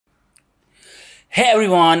Hey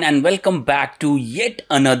everyone, and welcome back to yet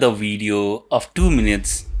another video of 2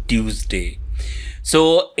 Minutes Tuesday.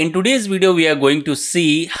 So in today's video we are going to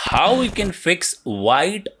see how we can fix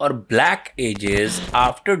white or black edges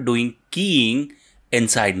after doing keying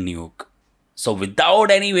inside Nuke. So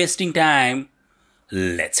without any wasting time,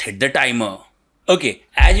 let's hit the timer. Okay,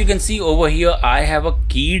 as you can see over here, I have a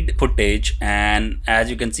keyed footage, and as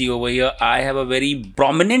you can see over here, I have a very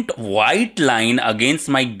prominent white line against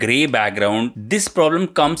my gray background. This problem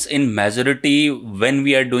comes in majority when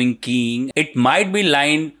we are doing keying. It might be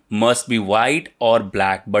line must be white or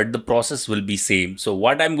black, but the process will be same. So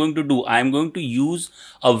what I'm going to do, I'm going to use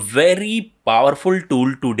a very powerful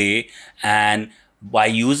tool today, and by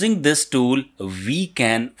using this tool, we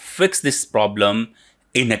can fix this problem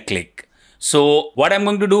in a click. So what I'm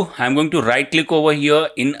going to do, I'm going to right click over here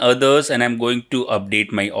in others, and I'm going to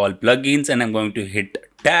update my all plugins, and I'm going to hit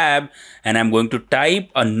tab, and I'm going to type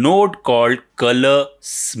a node called color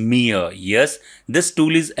smear. Yes, this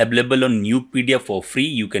tool is available on Nukepedia for free.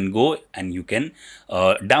 You can go and you can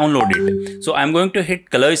download it. So I'm going to hit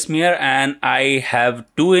color smear, and I have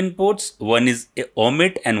two inputs. One is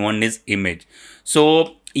omit and one is image.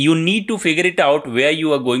 So you need to figure it out where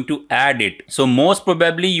you are going to add it. So most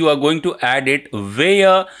probably you are going to add it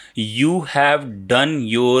where you have done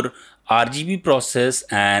your RGB process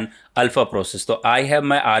and alpha process. So I have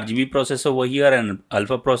my RGB process over here and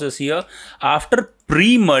alpha process here. After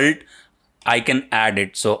pre-mult, I can add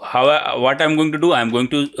it. So what I'm going to do, I'm going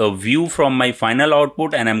to view from my final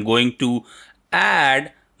output, and I'm going to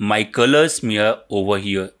add my color smear over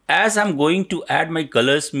here. As I'm going to add my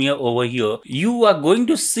color smear over here, you are going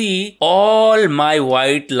to see all my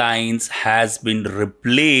white lines has been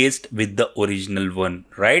replaced with the original one,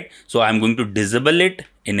 right? So I'm going to disable it,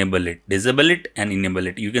 enable it, disable it and enable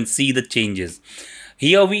it. You can see the changes.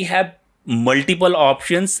 Here we have multiple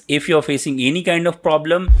options if you're facing any kind of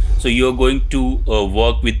problem. So you're going to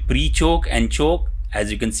work with pre-choke and choke.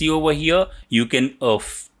 As you can see over here, you can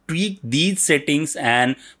tweak these settings,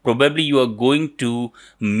 and probably you are going to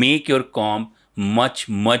make your comp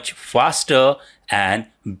much faster and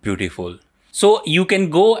beautiful. So you can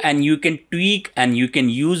go and you can tweak and you can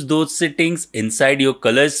use those settings inside your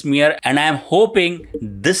color smear, and I am hoping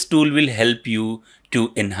this tool will help you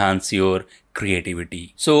to enhance your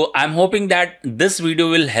creativity. So I'm hoping that this video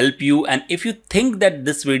will help you, and if you think that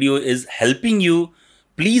this video is helping you,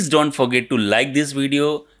 please don't forget to like this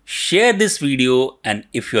video, share this video, and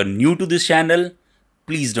if you're new to this channel,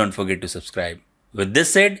 please don't forget to subscribe. With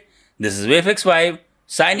this said, this is VFX5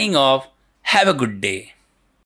 signing off. Have a good day.